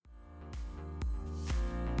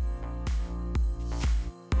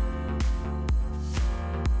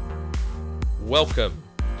Welcome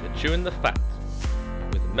to Chewing the Fat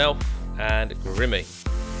with Melf and Grimmy.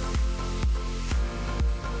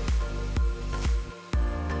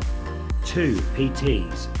 Two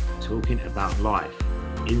PTs talking about life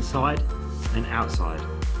inside and outside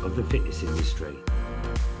of the fitness industry.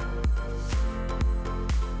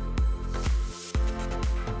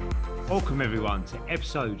 Welcome everyone to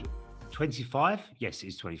episode 25, yes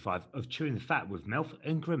it's 25, of Chewing the Fat with Melf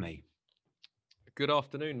and Grimmy. Good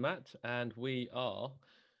afternoon, Matt, and we are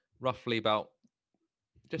roughly about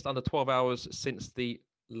just under 12 hours since the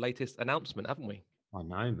latest announcement, haven't we? I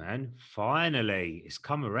know, man. Finally, it's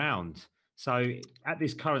come around. So at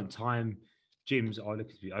this current time, gyms are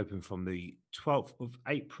looking to be open from the 12th of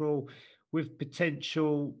April with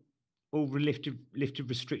potential all lifted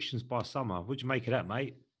restrictions by summer. What'd you make of that,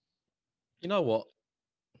 mate? You know what?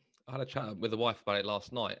 I had a chat with the wife about it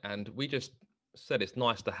last night, and we just said it's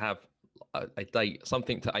nice to have a date,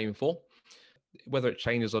 something to aim for. Whether it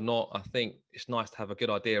changes or not, I think it's nice to have a good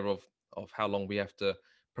idea of how long we have to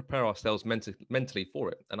prepare ourselves mentally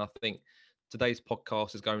for it. And I think today's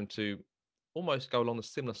podcast is going to almost go along the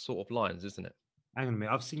similar sort of lines, isn't it? Hang on a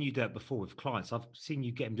minute. I've seen you do it before with clients. I've seen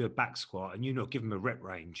you get them do a back squat and you not give them a rep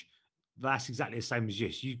range. That's exactly the same as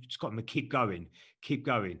this. You just got them to keep going, keep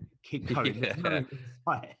going, keep going. There's no Yeah.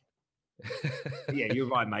 insight. Yeah, you're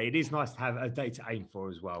right, mate. It is nice to have a date to aim for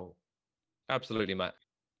as well. Absolutely, Matt.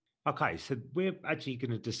 Okay, so we're actually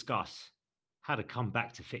going to discuss how to come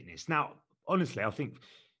back to fitness. Now, honestly, I think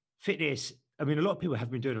fitness, I mean, a lot of people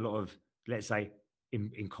have been doing a lot of, let's say,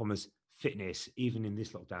 in commas, fitness, even in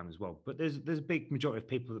this lockdown as well. But there's a big majority of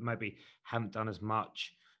people that maybe haven't done as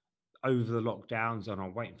much over the lockdowns and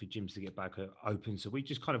are waiting for gyms to get back open. So we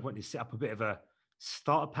just kind of want to set up a bit of a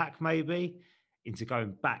starter pack maybe into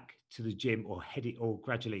going back to the gym or heading or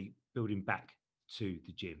gradually building back to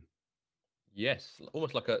the gym. Yes,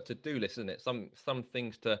 almost like a to-do list, isn't it? Some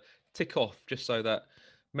things to tick off just so that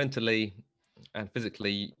mentally and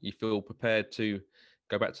physically you feel prepared to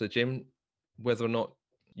go back to the gym, whether or not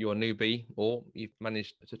you're a newbie or you've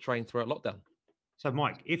managed to train throughout lockdown. So,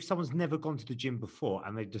 Mike, if someone's never gone to the gym before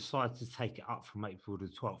and they decide to take it up from April the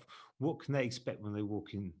 12th, what can they expect when they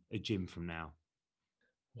walk in a gym from now?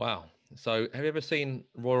 Wow. So have you ever seen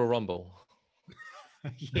Royal Rumble?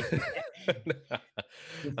 Yeah.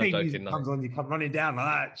 The I'm theme joking, music no. comes on, you come running down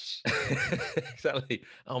like Exactly.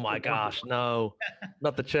 Oh my that. gosh, no,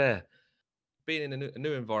 not the chair. Being in a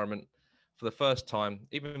new environment for the first time,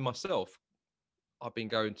 even myself, I've been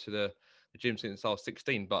going to the gym since I was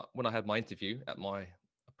 16. But when I had my interview at my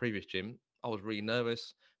previous gym, I was really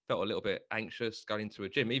nervous, felt a little bit anxious going into a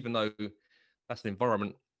gym, even though that's an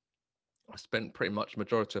environment I spent pretty much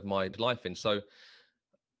majority of my life in. So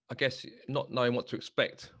I guess not knowing what to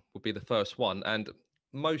expect would be the first one. And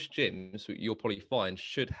most gyms you'll probably find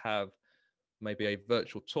should have maybe a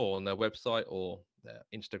virtual tour on their website or their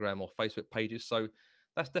Instagram or Facebook pages. So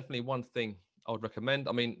that's definitely one thing I would recommend.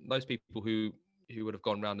 I mean, those people who would have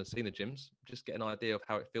gone around and seen the gyms, just get an idea of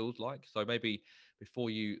how it feels like. So maybe before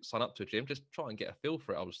you sign up to a gym, just try and get a feel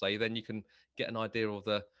for it, I would say. Then you can get an idea of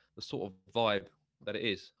the sort of vibe that it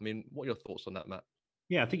is. I mean, what are your thoughts on that, Matt?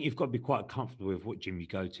 Yeah, I think you've got to be quite comfortable with what gym you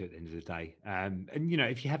go to at the end of the day. And you know,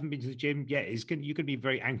 if you haven't been to the gym, yeah, you're going to be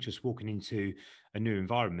very anxious walking into a new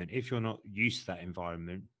environment. If you're not used to that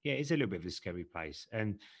environment, yeah, it's a little bit of a scary place.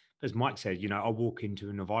 And as Mike said, you know, I walk into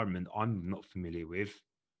an environment I'm not familiar with.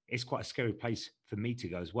 It's quite a scary place for me to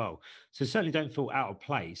go as well. So certainly don't feel out of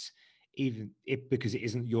place, even if because it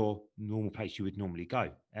isn't your normal place you would normally go.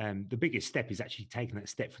 The biggest step is actually taking that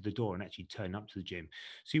step for the door and actually turning up to the gym.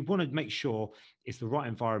 So you want to make sure it's the right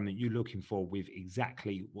environment you're looking for with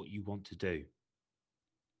exactly what you want to do.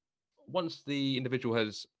 Once the individual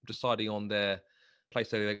has decided on their place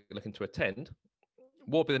that they're looking to attend,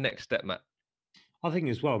 what will be the next step, Matt? I think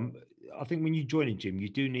as well, I think when you join a gym, you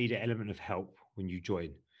do need an element of help when you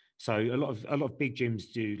join. So a lot of big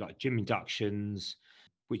gyms do like gym inductions,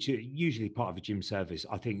 which are usually part of a gym service.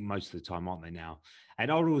 I think most of the time, aren't they now? And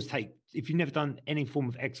I'll always take if you've never done any form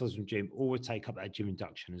of exercise in gym, always take up that gym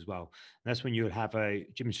induction as well. And that's when you'll have a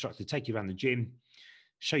gym instructor take you around the gym,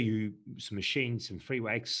 show you some machines, some free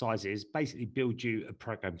weight exercises, basically build you a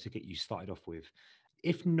program to get you started off with.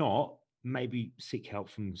 If not, maybe seek help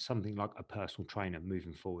from something like a personal trainer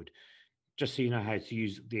moving forward, just so you know how to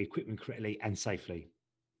use the equipment correctly and safely.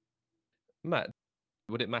 Matt,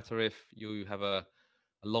 would it matter if you have a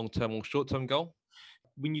long-term or short-term goal?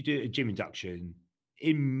 When you do a gym induction,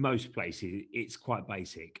 in most places, it's quite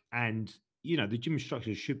basic. And, you know, the gym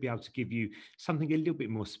instructor should be able to give you something a little bit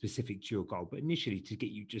more specific to your goal, but initially to get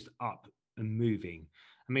you just up and moving.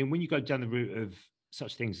 I mean, when you go down the route of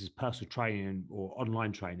such things as personal training or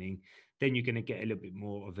online training, then you're going to get a little bit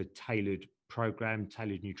more of a tailored program,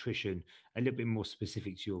 tailored nutrition, a little bit more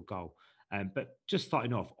specific to your goal. But just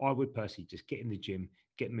starting off, I would personally just get in the gym,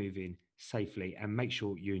 get moving safely, and make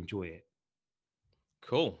sure you enjoy it.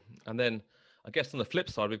 Cool. And then I guess on the flip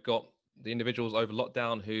side, we've got the individuals over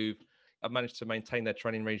lockdown who have managed to maintain their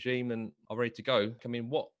training regime and are ready to go. I mean,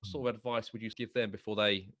 what sort of advice would you give them before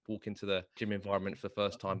they walk into the gym environment for the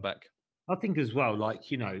first time back? I think as well, like,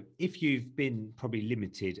 if you've been probably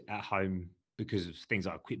limited at home because of things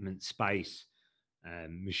like equipment, space,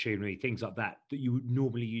 machinery, things like that, that you would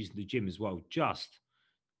normally use in the gym as well, just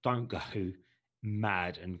don't go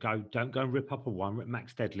mad and don't go and rip up a 1 rep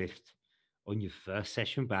max deadlift on your first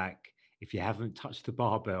session back if you haven't touched the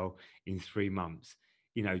barbell in 3 months.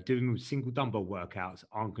 Doing single dumbbell workouts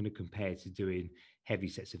aren't going to compare to doing heavy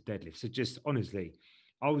sets of deadlifts. So just honestly,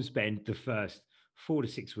 I would spend the first 4 to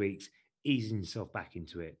 6 weeks easing yourself back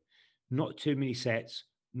into it. Not too many sets,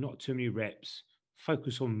 not too many reps.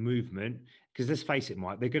 Focus on movement because let's face it,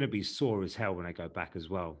 Mike, they're going to be sore as hell when they go back as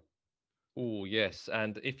well. Oh, yes.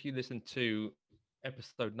 And if you listen to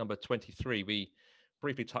episode number 23, we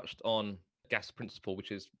briefly touched on gas principle,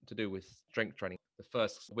 which is to do with strength training. The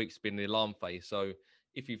first week's been the alarm phase. So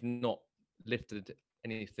if you've not lifted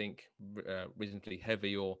anything reasonably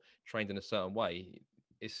heavy or trained in a certain way,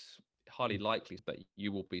 it's highly likely that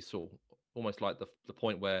you will be sore, almost like the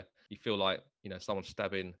point where you feel like, someone's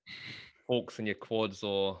stabbing forks in your quads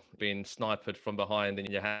or being sniped from behind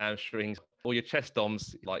in your hamstrings or your chest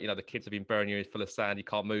DOMs, like, the kids have been burying you full of sand, you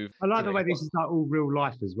can't move. I like the way this is like all real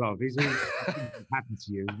life as well. These all things that happen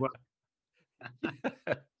to you as well.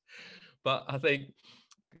 But I think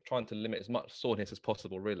trying to limit as much soreness as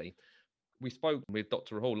possible, really. We spoke with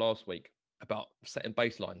Dr. Rahul last week about setting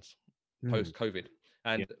baselines post-COVID.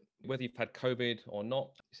 And whether you've had COVID or not,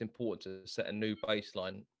 it's important to set a new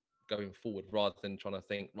baseline going forward rather than trying to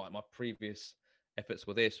think, right, my previous efforts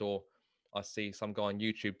were this, or I see some guy on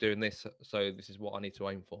YouTube doing this, so this is what I need to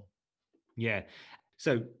aim for. Yeah.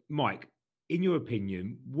 So, Mike, in your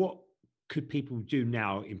opinion, what could people do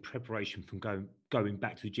now in preparation from going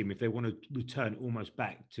back to the gym if they want to return almost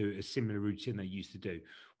back to a similar routine they used to do?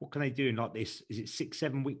 What can they do in like this? Is it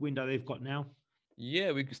 6-7 week window they've got now?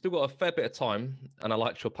 Yeah, we've still got a fair bit of time, and I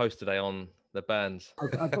liked your post today on the bands.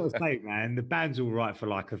 I've got to say, man, the band's all right for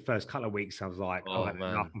like the first couple of weeks. I was like, Oh, I've had man.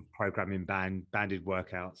 enough of programming banded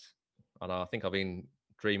workouts. I know. I think I've been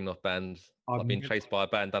dreaming of bands. I've I've been never- chased by a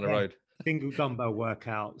band down the Yeah. road. Single dumbbell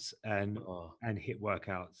workouts and Oh, hit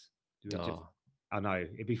workouts. oh, I know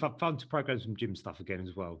it'd be fun to program some gym stuff again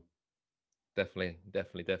as well.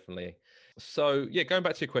 definitely. So, yeah, going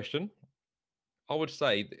back to your question, I would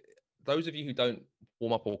say those of you who don't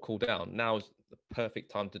warm up or cool down, now is the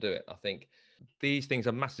perfect time to do it. I think these things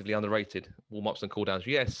are massively underrated. Warm ups and cool downs.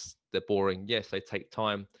 Yes, they're boring. Yes, they take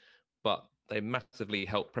time, but they massively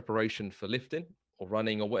help preparation for lifting or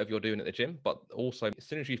running or whatever you're doing at the gym. But also, as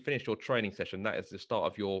soon as you finish your training session, that is the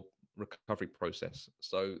start of your recovery process.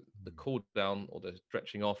 So the cool down or the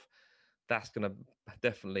stretching off, that's going to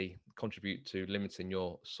definitely contribute to limiting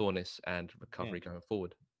your soreness and recovery going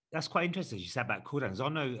forward. That's quite interesting. You said about cool downs. I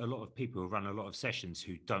know a lot of people who run a lot of sessions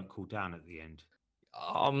who don't cool down at the end.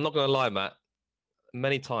 I'm not going to lie, Matt.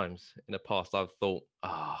 Many times in the past, I've thought,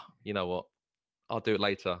 you know what? I'll do it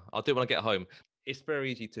later. I'll do it when I get home. It's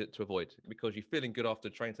very easy to avoid because you're feeling good after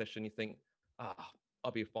a train session. You think,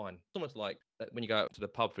 I'll be fine. It's almost like when you go out to the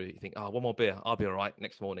pub, you think, one more beer, I'll be all right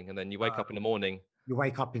next morning. And then you wake up in the morning. You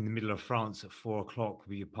wake up in the middle of France at 4 o'clock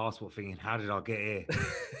with your passport thinking, how did I get here?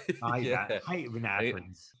 I hate that. I hate it when that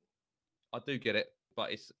happens. I do get it,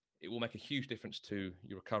 but it will make a huge difference to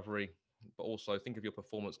your recovery, but also think of your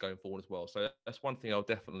performance going forward as well. So that's one thing I'll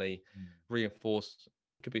definitely reinforce.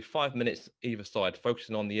 It could be 5 minutes either side,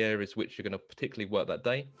 focusing on the areas which you're going to particularly work that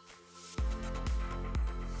day.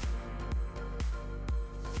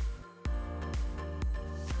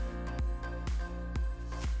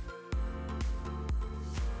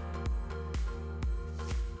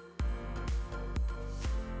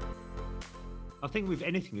 I think with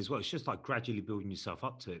anything as well, it's just like gradually building yourself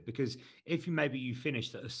up to it. Because if you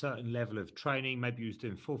finished at a certain level of training, maybe you was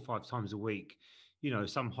doing 4 or 5 times a week,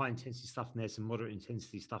 some high intensity stuff in there, some moderate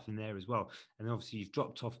intensity stuff in there as well. And obviously you've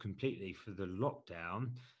dropped off completely for the lockdown,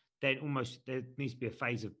 then almost there needs to be a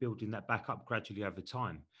phase of building that back up gradually over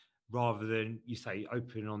time, rather than you say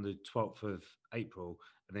open on the 12th of April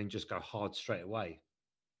and then just go hard straight away.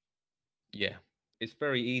 Yeah, it's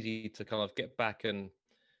very easy to kind of get back and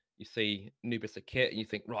you see new bits of kit and you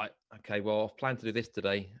think, right, okay, well, I've planned to do this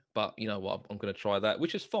today, but you know what, I'm going to try that,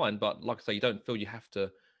 which is fine. But like I say, you don't feel you have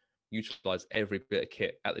to utilize every bit of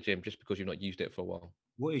kit at the gym just because you've not used it for a while.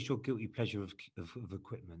 What is your guilty pleasure of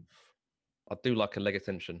equipment? I do like a leg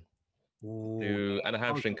extension. Oh, Do and a I was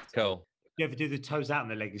hamstring gonna say, curl. you ever do the toes out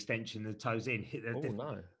and the leg extension, the toes in, hit the Oh different no,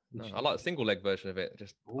 no, I positions? like the single leg version of it.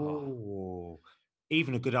 Just Oh,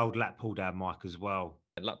 even a good old lat pull down, Mike, as well.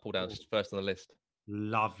 and lat pull down Oh, just first on the list.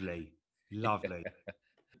 lovely, lovely.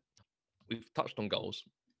 We've touched on goals,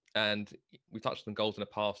 and we've touched on goals in the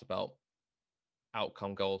past about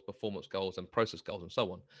outcome goals, performance goals, and process goals, and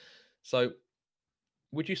so on. So,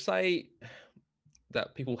 would you say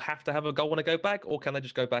that people have to have a goal when they go back, or can they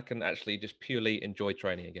just go back and actually just purely enjoy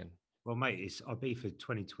training again? Well, mate, it's I'll be for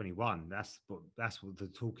 2021. That's what the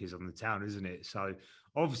talk is on the town, isn't it? So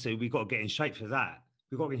obviously we got to get in shape for that.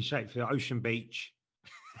 We've got to get in shape for Ocean Beach,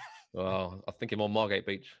 Well, I'm thinking more Margate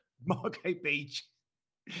Beach. Margate Beach.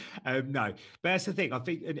 No, but that's the thing. I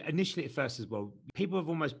think initially at first as well, people have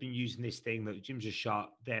almost been using this thing that gyms are shut,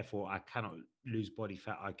 therefore I cannot lose body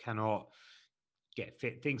fat, I cannot get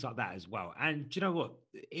fit, things like that as well. And do you know what?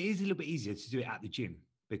 It is a little bit easier to do it at the gym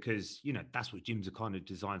because that's what gyms are kind of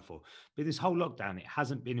designed for. But this whole lockdown, it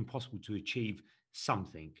hasn't been impossible to achieve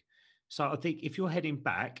something. So I think if you're heading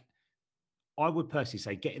back, I would personally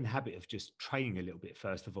say get in the habit of just training a little bit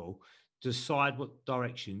first of all, decide what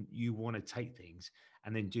direction you want to take things,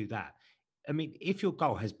 and then do that. I mean, if your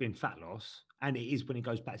goal has been fat loss, and it is when it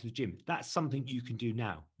goes back to the gym, that's something you can do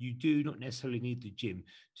now. You do not necessarily need the gym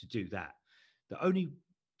to do that. The only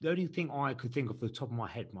the only thing I could think of off the top of my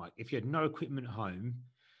head, Mike, if you had no equipment at home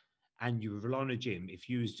and you rely on a gym, if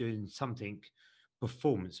you was doing something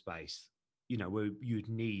performance based, where you'd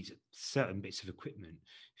need certain bits of equipment.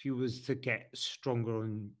 If you was to get stronger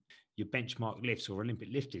on your benchmark lifts or Olympic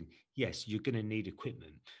lifting, yes, you're going to need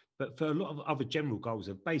equipment. But for a lot of other general goals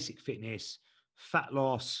of basic fitness, fat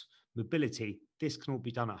loss, mobility, this can all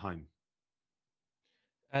be done at home.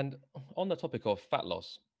 And on the topic of fat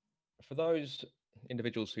loss, for those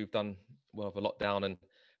individuals who've done well of a lockdown and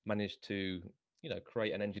managed to,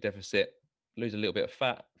 create an energy deficit, lose a little bit of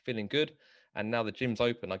fat, feeling good, and now the gym's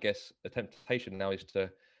open, I guess the temptation now is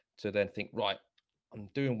to then think, right, I'm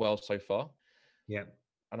doing well so far, Yeah.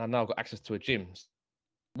 and I've now got access to a gym.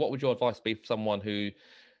 What would your advice be for someone who,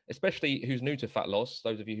 especially who's new to fat loss,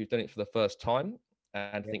 those of you who've done it for the first time,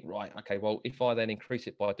 and think, right, okay, well, if I then increase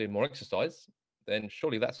it by doing more exercise, then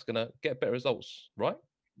surely that's going to get better results, right?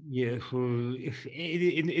 Yeah, well, if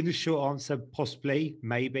in the short answer, possibly,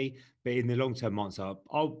 maybe, but in the long term answer,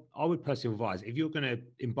 I would personally advise if you're going to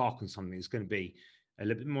embark on something that's going to be a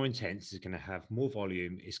little bit more intense, it's going to have more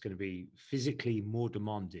volume, it's going to be physically more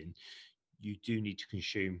demanding. You do need to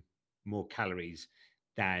consume more calories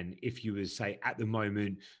than if you were say at the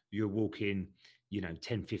moment you're walking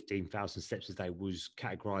 10, 15,000 steps a day was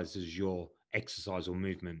categorized as your exercise or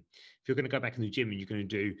movement. If you're going to go back in the gym and you're going to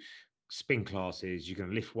do spin classes, you're going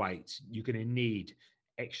to lift weights, you're going to need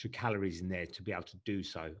extra calories in there to be able to do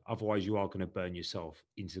so. Otherwise, you are going to burn yourself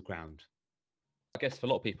into the ground. I guess for a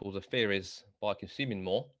lot of people, the fear is by consuming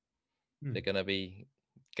more, Hmm. they're going to be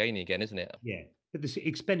gaining again, isn't it? Yeah, but the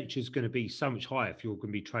expenditure is going to be so much higher if you're going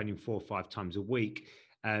to be training 4 or 5 times a week,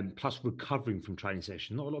 plus recovering from training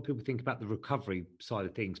session. Not a lot of people think about the recovery side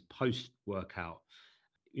of things post workout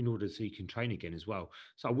in order so you can train again as well.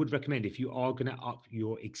 So I would recommend if you are going to up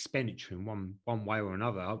your expenditure in one way or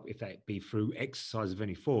another, if that be through exercise of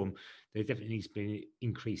any form, there definitely needs to be an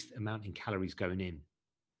increased amount in calories going in.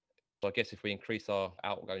 So I guess if we increase our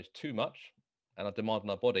outgoings too much and our demand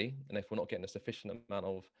on our body, and if we're not getting a sufficient amount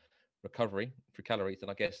of recovery through calories, then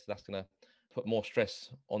I guess that's going to put more stress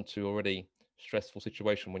onto already stressful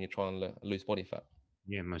situation when you're trying to lose body fat.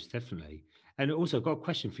 Yeah, most definitely. And also, I've got a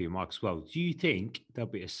question for you, Mark, as well. Do you think there'll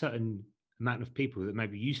be a certain amount of people that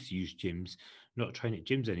maybe used to use gyms not train at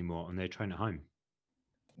gyms anymore and they train at home?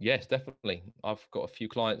 Yes, definitely. I've got a few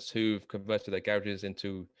clients who've converted their garages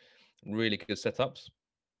into really good setups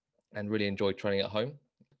and really enjoy training at home.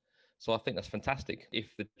 So I think that's fantastic.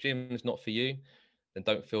 If the gym is not for you, then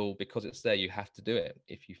don't feel because it's there you have to do it.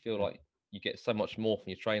 If you feel Yeah. like you get so much more from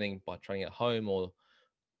your training by training at home, or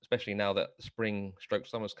especially now that spring stroke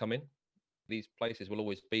summer's coming, these places will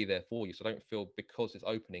always be there for you. So don't feel because it's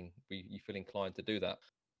opening, you feel inclined to do that.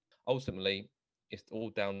 Ultimately, it's all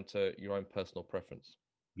down to your own personal preference.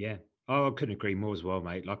 Yeah. Oh, I couldn't agree more as well,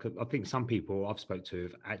 mate. Like, I think some people I've spoke to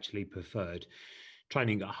have actually preferred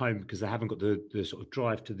training at home because they haven't got the sort of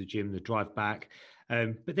drive to the gym, the drive back.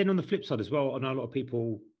 But then on the flip side as well, I know a lot of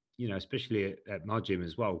people, especially at my gym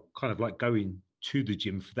as well, kind of like going to the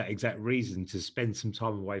gym for that exact reason to spend some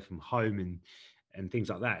time away from home and things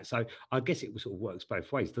like that. So I guess it sort of works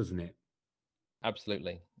both ways, doesn't it?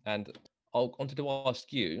 Absolutely. And I wanted to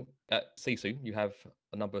ask you at Sisu, you have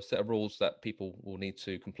a number of set of rules that people will need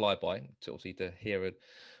to comply by to obviously to adhere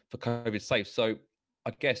for COVID safe. So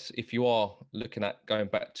I guess if you are looking at going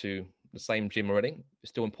back to the same gym already, it's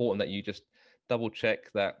still important that you just double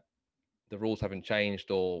check that the rules haven't changed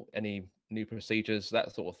or any new procedures,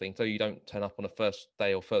 that sort of thing, so you don't turn up on the first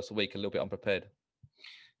day or first week a little bit unprepared.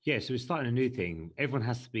 Yeah, so we're starting a new thing. Everyone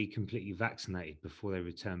has to be completely vaccinated before they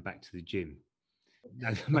return back to the gym. No,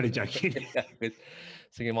 I'm only joking. Yeah,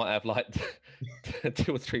 so you might have like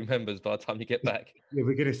 2 or 3 members by the time you get back. Yeah,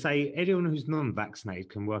 we're going to say anyone who's non-vaccinated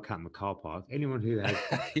can work out in the car park. Anyone who has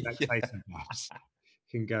Yeah. vaccination jabs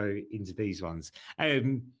can go into these ones.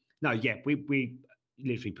 No, yeah, we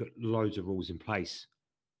literally put loads of rules in place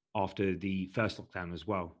after the first lockdown as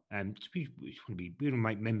well. We want to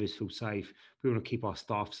make members feel safe. We want to keep our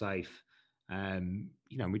staff safe.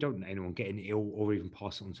 We don't want anyone getting ill or even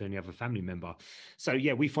pass it on to any other family member. So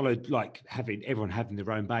yeah, we followed like having everyone having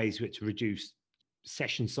their own bays, which to reduce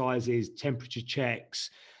session sizes, temperature checks,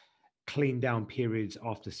 clean down periods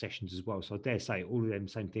after sessions as well. So I dare say all of them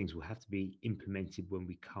same things will have to be implemented when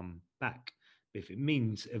we come back. If it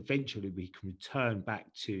means eventually we can return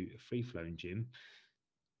back to a free flowing gym,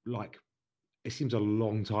 like it seems a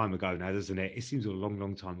long time ago now, doesn't it? It seems a long,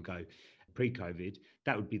 long time ago, pre-COVID.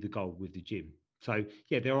 That would be the goal with the gym. So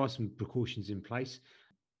yeah, there are some precautions in place.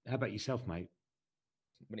 How about yourself, mate?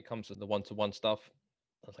 When it comes to the one-to-one stuff,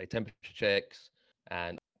 I'll say temperature checks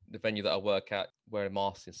and the venue that I work at, wearing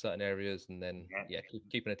masks in certain areas, and then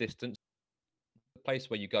keeping a distance. The place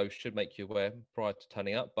where you go should make you aware prior to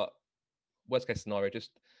turning up, but worst case scenario, just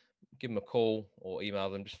give them a call or email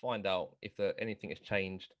them, just find out if anything has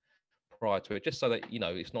changed prior to it, just so that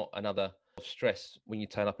it's not another stress when you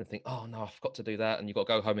turn up and think, oh no, I forgot to do that, and you've got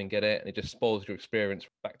to go home and get it, and it just spoils your experience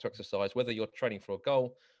back to exercise, whether you're training for a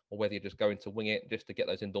goal or whether you're just going to wing it just to get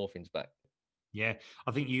those endorphins back. Yeah,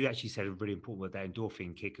 I think you actually said a really important word, that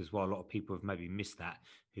endorphin kick as well. A lot of people have maybe missed that,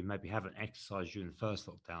 who maybe haven't exercised during the first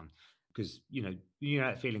lockdown, because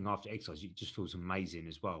that feeling after exercise, it just feels amazing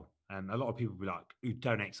as well. And a lot of people be like, who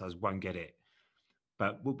don't exercise won't get it.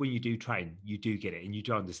 But when you do train, you do get it and you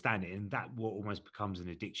do understand it. And that what almost becomes an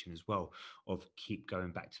addiction as well, of keep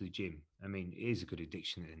going back to the gym. I mean, it is a good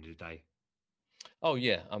addiction at the end of the day. Oh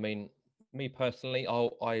yeah, I mean, me personally,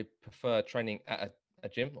 I prefer training at a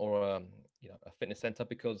gym or a fitness center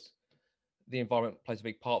because the environment plays a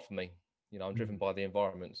big part for me. I'm driven by the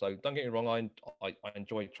environment. So don't get me wrong, I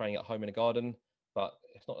enjoy training at home in a garden, but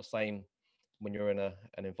it's not the same when you're in an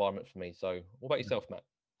environment for me. So what about yourself, Matt?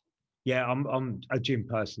 Yeah, I'm a gym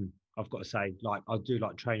person. I've got to say, like I do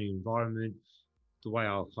like training environment. The way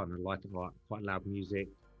I kind of like it, like quite loud music.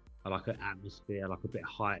 I like an atmosphere, I like a bit of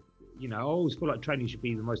hype. I always feel like training should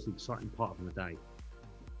be the most exciting part of the day,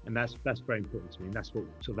 and that's very important to me. And that's what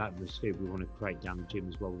sort of atmosphere we want to create down the gym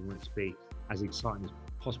as well. We want it to be as exciting as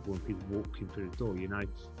possible when people walk in through the door.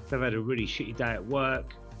 If they've had a really shitty day at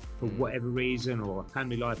work for whatever reason or a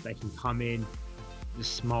family life, they can come in, the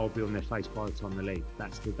smile will be on their face by the time they leave.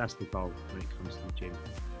 That's the goal when it comes to the gym.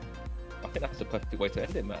 I think that's the perfect way to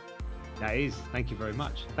end it, Matt. That is. Thank you very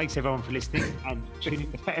much. Thanks everyone for listening and tuning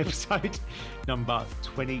in to episode number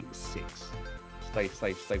 26. Stay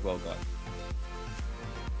safe, stay well, guys.